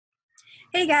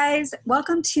Hey guys,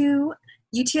 welcome to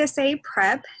UTSA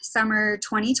Prep Summer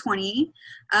 2020.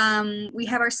 We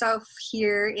have ourselves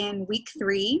here in week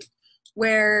 3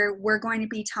 where we're going to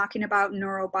be talking about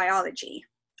neurobiology,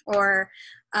 or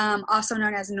also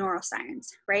known as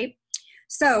neuroscience, right?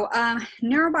 So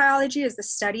neurobiology is the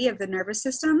study of the nervous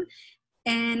system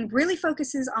and really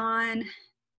focuses on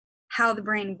how the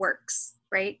brain works,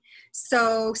 right?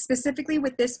 So specifically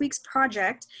with this week's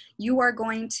project, you are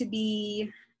going to be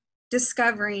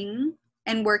discovering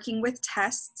and working with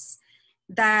tests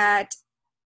that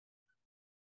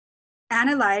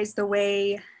analyze the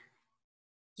way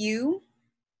you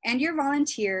and your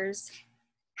volunteers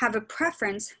have a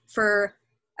preference for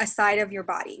a side of your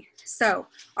body. So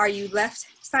are you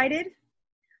left-sided?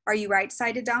 Are you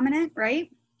right-sided dominant, right?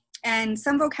 And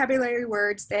some vocabulary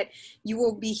words that you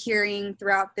will be hearing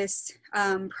throughout this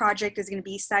project is going to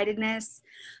be sidedness,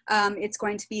 it's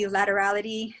going to be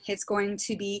laterality, it's going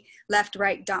to be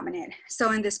left-right dominant.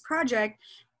 So in this project,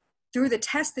 through the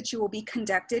test that you will be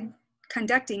conducting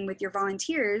with your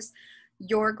volunteers,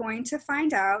 you're going to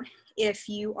find out if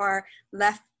you are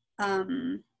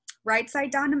right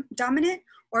side dominant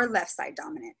or left side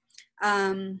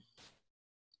dominant.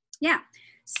 Yeah.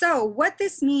 So what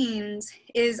this means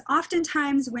is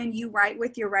oftentimes when you write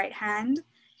with your right hand,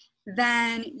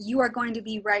 then you are going to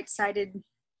be right-sided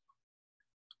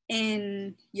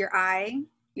in your eye,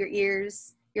 your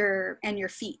ears, and your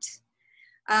feet.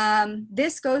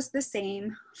 This goes the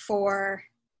same for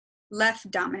left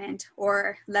dominant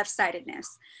or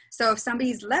left-sidedness. So if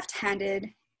somebody's left-handed,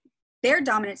 their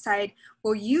dominant side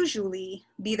will usually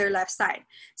be their left side.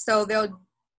 So they'll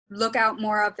look out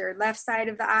more of their left side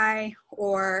of the eye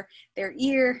or their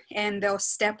ear, and they'll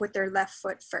step with their left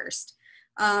foot first,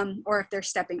 or if they're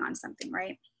stepping on something,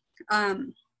 right?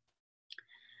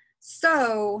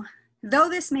 So though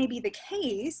this may be the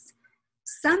case,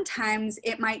 sometimes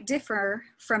it might differ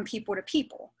from people to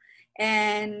people,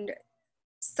 and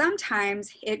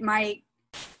sometimes it might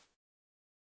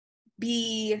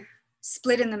be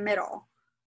split in the middle.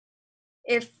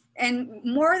 And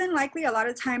more than likely, a lot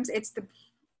of times it's the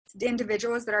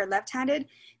individuals that are left-handed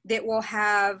that will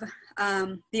have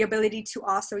the ability to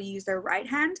also use their right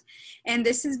hand. And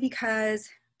this is because,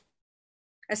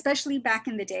 especially back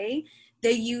in the day,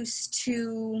 they used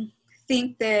to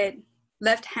think that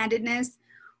left-handedness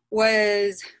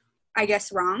was, I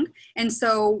guess, wrong. And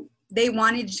so they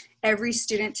wanted every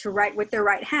student to write with their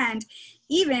right hand,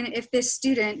 even if this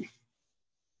student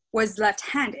was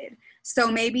left-handed.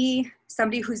 So maybe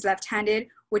somebody who's left-handed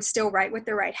would still write with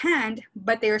their right hand,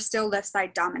 but they are still left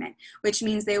side dominant, which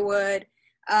means they would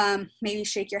maybe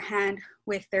shake your hand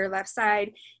with their left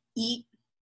side, eat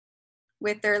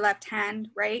with their left hand,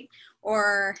 right?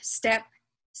 Or step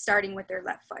starting with their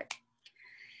left foot.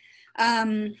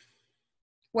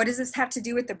 What does this have to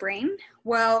do with the brain?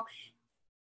 Well,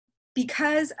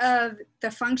 because of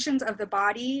the functions of the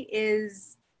body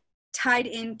is tied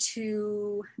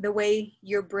into the way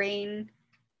your brain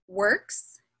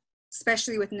works,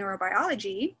 especially with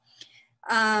neurobiology,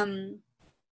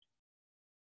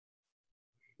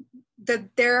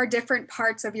 there are different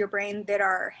parts of your brain that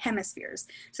are hemispheres.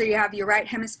 So you have your right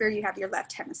hemisphere, you have your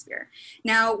left hemisphere.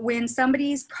 Now, when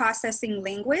somebody's processing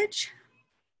language,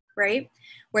 right,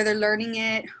 whether learning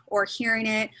it or hearing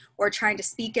it or trying to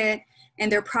speak it,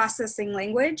 and they're processing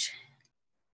language,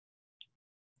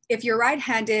 if you're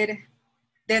right-handed,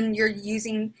 then you're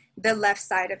using the left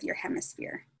side of your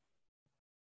hemisphere.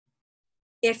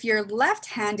 If you're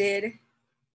left-handed,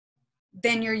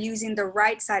 then you're using the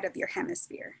right side of your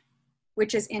hemisphere,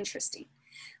 which is interesting.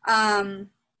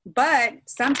 But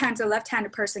sometimes a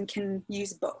left-handed person can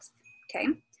use both, okay?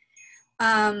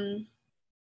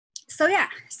 So yeah,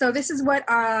 so this is what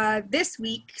this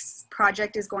week's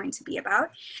project is going to be about.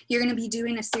 You're going to be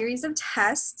doing a series of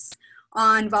tests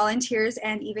on volunteers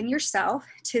and even yourself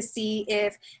to see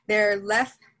if they're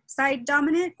left side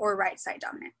dominant or right side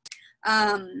dominant.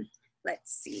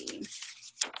 Let's see.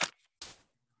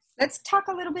 Let's talk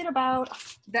a little bit about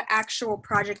the actual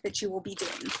project that you will be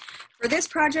doing. For this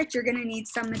project, you're going to need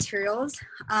some materials,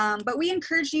 but we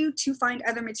encourage you to find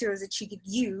other materials that you could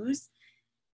use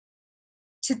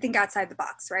to think outside the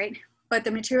box, right? But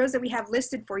the materials that we have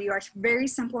listed for you are very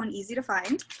simple and easy to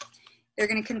find. They're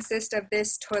going to consist of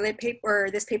this toilet paper,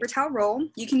 or this paper towel roll.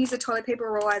 You can use a toilet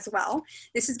paper roll as well.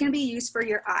 This is going to be used for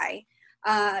your eye.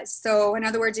 So in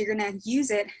other words, you're going to use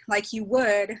it like you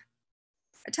would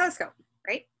a telescope,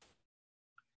 right?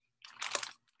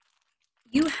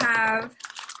 You have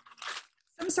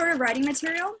some sort of writing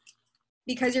material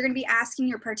because you're going to be asking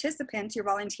your participants, your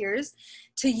volunteers,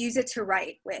 to use it to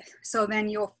write with. So then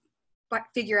you'll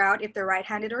figure out if they're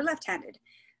right-handed or left-handed.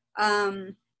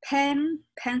 pen,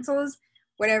 pencils,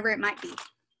 whatever it might be,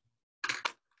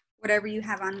 whatever you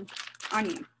have on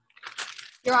you.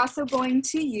 You're also going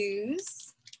to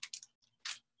use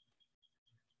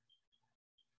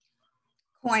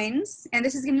coins, and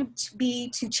this is going to be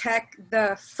to check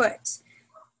the foot.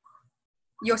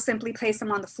 You'll simply place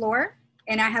them on the floor,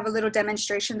 and I have a little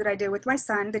demonstration that I did with my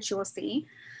son that you will see.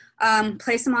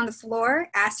 Place them on the floor,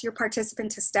 ask your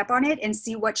participant to step on it, and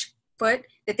see which foot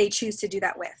that they choose to do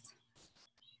that with.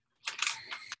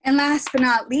 And last but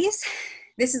not least,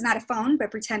 this is not a phone, but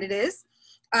pretend it is,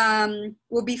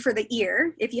 will be for the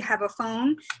ear. If you have a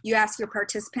phone, you ask your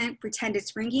participant, pretend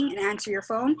it's ringing, and answer your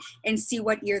phone, and see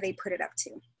what ear they put it up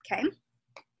to, okay?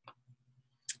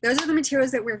 Those are the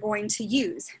materials that we're going to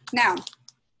use. Now,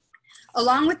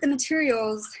 along with the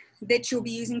materials that you'll be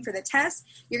using for the test,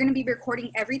 you're gonna be recording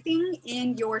everything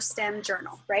in your STEM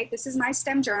journal, right? This is my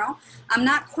STEM journal. I'm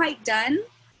not quite done.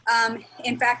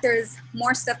 In fact, there's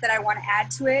more stuff that I wanna add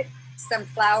to it, some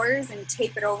flowers and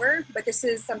tape it over, but this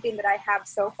is something that I have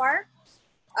so far.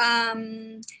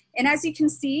 And as you can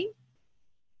see,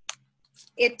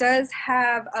 it does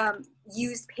have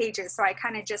used pages, so I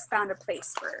kind of just found a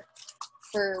place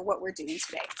for what we're doing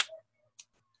today.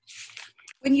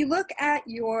 When you look at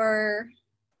your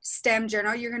STEM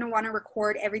journal, you're going to want to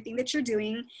record everything that you're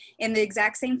doing in the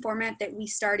exact same format that we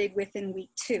started with in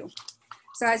week 2.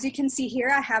 So as you can see here,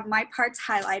 I have my parts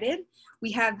highlighted.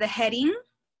 We have the heading,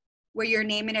 where your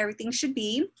name and everything should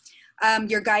be,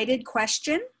 your guided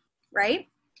question, right?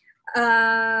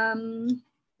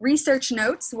 Research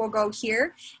notes will go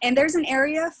here. And there's an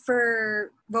area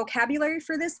for vocabulary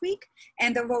for this week,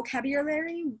 and the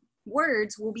vocabulary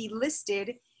words will be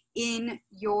listed in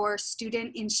your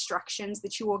student instructions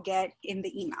that you will get in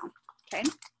the email, okay?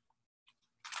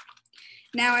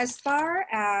 Now, as far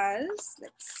as,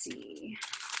 let's see,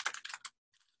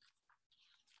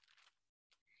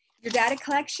 your data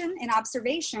collection and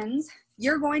observations,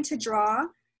 you're going to draw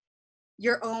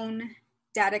your own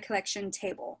data collection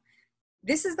table.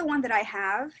 This is the one that I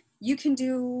have. You can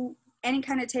do any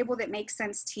kind of table that makes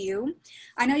sense to you.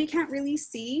 I know you can't really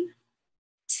see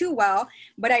too well,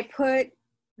 but I put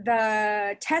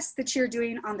the tests that you're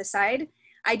doing on the side.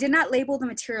 I did not label the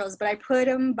materials, but I put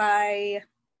them by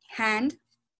hand,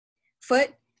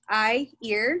 foot, eye,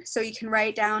 ear, so you can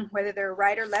write down whether they're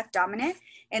right or left dominant,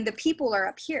 and the people are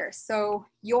up here. So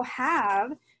you'll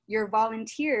have your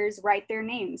volunteers write their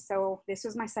names. So this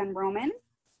was my son, Roman,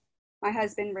 my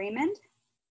husband, Raymond,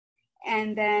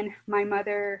 and then my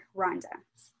mother, Rhonda,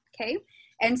 okay?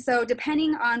 And so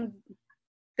depending on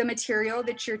the material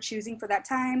that you're choosing for that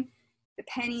time, the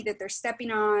penny that they're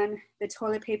stepping on, the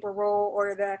toilet paper roll,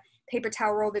 or the paper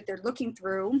towel roll that they're looking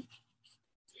through,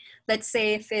 let's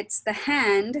say if it's the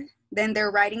hand, then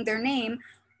they're writing their name.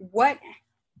 What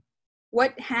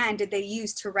hand did they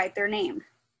use to write their name?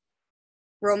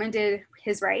 Roman did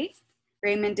his right,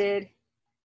 Raymond did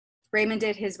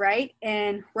his right,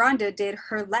 and Rhonda did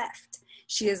her left.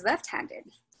 She is left-handed.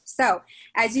 So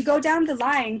as you go down the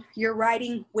line, you're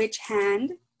writing which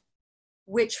hand,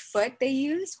 which foot they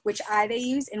use, which eye they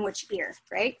use, and which ear,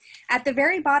 right? At the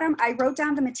very bottom, I wrote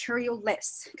down the material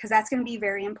list because that's going to be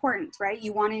very important, right?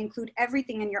 You want to include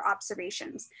everything in your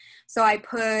observations. So I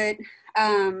put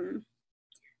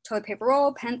toilet paper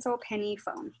roll, pencil, penny,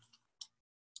 phone.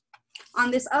 On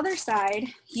this other side,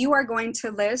 you are going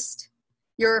to list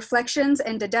your reflections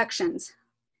and deductions.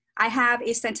 I have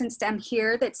a sentence stem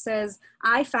here that says,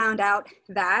 I found out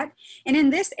that. And in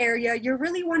this area, you're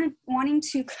really wanting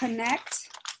to connect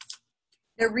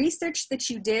the research that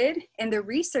you did, and the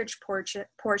research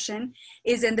portion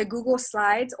is in the Google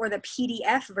Slides, or the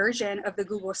PDF version of the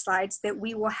Google Slides that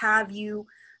we will have you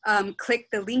click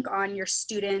the link on your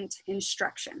student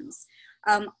instructions.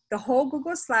 The whole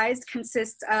Google Slides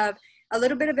consists of a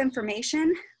little bit of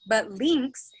information, but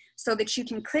links so that you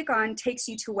can click on takes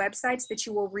you to websites that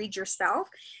you will read yourself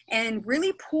and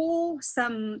really pull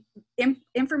some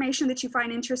information that you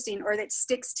find interesting or that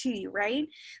sticks to you, right?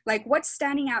 Like what's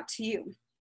standing out to you?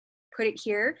 Put it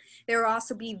here. There will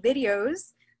also be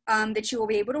videos that you will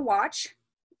be able to watch,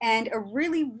 and a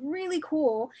really, really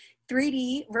cool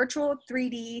 3D, virtual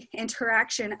 3D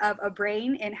interaction of a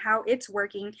brain and how it's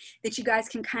working that you guys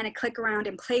can kind of click around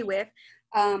and play with.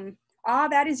 All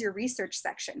that is your research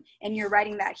section, and you're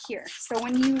writing that here. So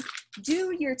when you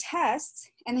do your tests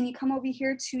and then you come over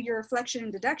here to your reflection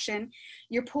and deduction,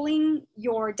 you're pulling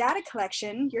your data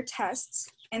collection, your tests,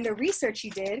 and the research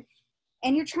you did,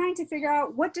 and you're trying to figure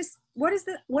out what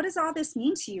does all this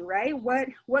mean to you, right?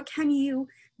 What can you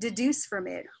deduce from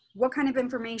it? What kind of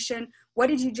information? What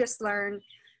did you just learn?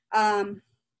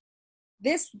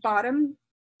 This bottom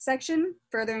section,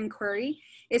 further inquiry,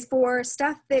 is for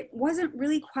stuff that wasn't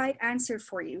really quite answered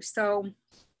for you. So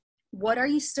what are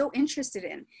you still interested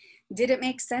in? Did it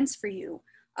make sense for you?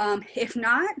 If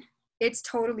not, it's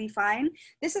totally fine.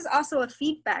 This is also a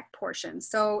feedback portion.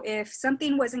 So if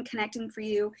something wasn't connecting for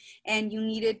you and you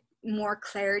needed more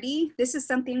clarity, this is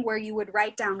something where you would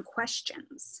write down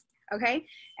questions, okay?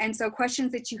 And so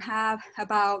questions that you have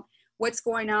about what's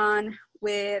going on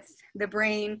with the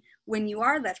brain when you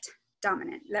are left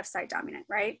side dominant,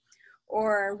 right?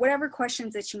 Or whatever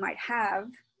questions that you might have,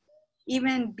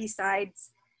 even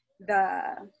besides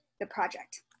the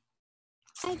project.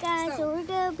 Hi guys, so we're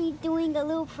gonna be doing a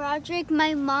little project.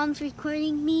 My mom's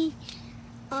recording me.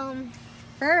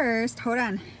 First, hold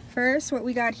on. First, what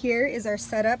we got here is our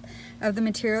setup of the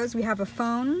materials. We have a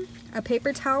phone, a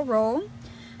paper towel roll,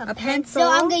 a pencil.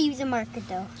 I'm gonna use a marker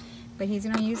though. But he's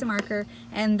gonna use a marker,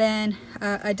 and then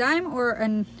a dime or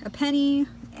a penny,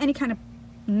 any kind of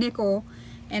nickel,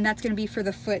 and that's gonna be for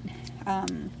the foot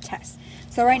test.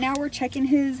 So right now we're checking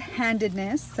his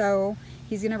handedness. So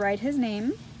he's gonna write his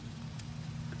name.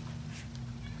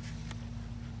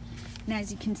 And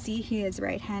as you can see, he is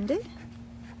right-handed.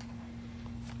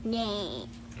 Yay.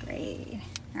 Great.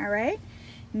 All right.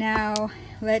 Now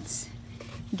let's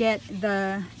get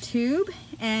the tube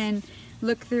and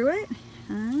look through it.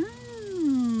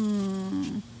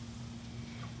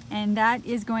 And that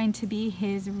is going to be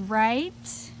his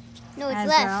right. No, it's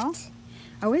left. Well.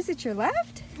 Oh, is it your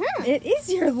left? It is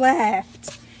your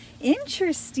left.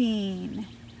 Interesting.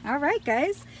 All right,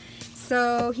 guys.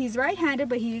 So he's right-handed,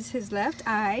 but he used his left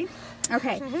eye.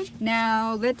 Okay,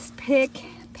 now let's pick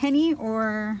penny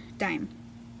or dime.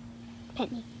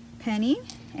 Penny. Penny,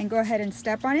 and go ahead and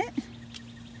step on it.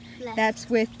 Left. That's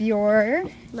with your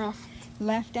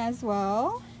left as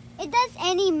well. It does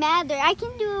any matter. I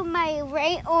can do my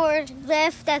right or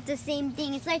left at the same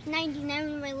thing. It's like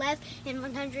 99 with my left and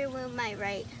 100 with my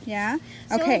right. Yeah.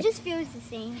 So okay. it just feels the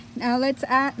same. Now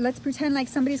let's pretend like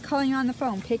somebody's calling you on the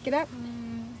phone. Pick it up.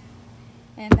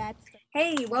 And that's.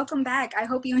 Hey, welcome back. I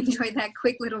hope you enjoyed that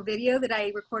quick little video that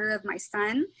I recorded of my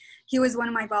son. He was one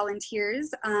of my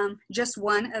volunteers, just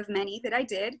one of many that I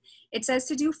did. It says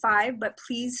to do 5, but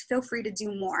please feel free to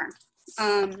do more.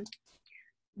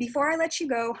 Before I let you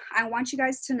go, I want you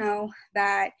guys to know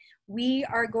that we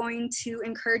are going to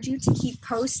encourage you to keep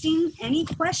posting any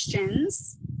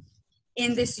questions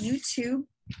in this YouTube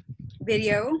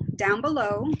video down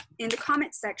below in the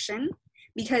comment section,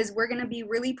 because we're going to be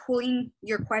really pulling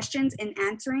your questions and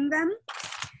answering them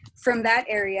from that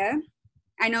area.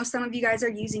 I know some of you guys are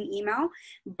using email,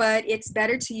 but it's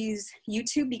better to use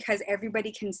YouTube because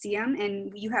everybody can see them,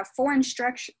 and you have 4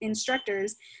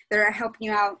 instructors that are helping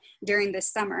you out during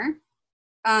this summer.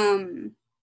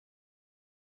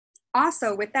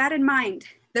 Also, with that in mind,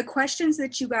 the questions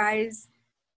that you guys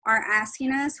are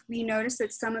asking us, we notice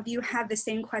that some of you have the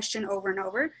same question over and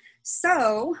over.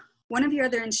 So one of your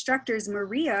other instructors,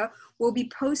 Maria, will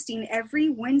be posting every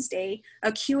Wednesday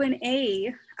a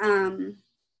Q&A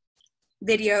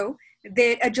video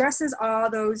that addresses all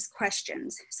those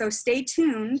questions. So stay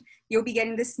tuned. You'll be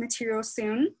getting this material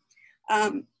soon.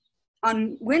 On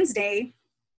Wednesday,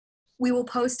 we will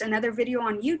post another video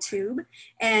on YouTube,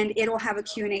 and it'll have a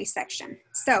Q&A section.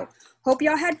 So hope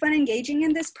y'all had fun engaging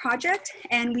in this project,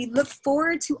 and we look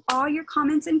forward to all your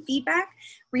comments and feedback.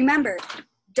 Remember,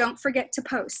 don't forget to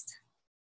post.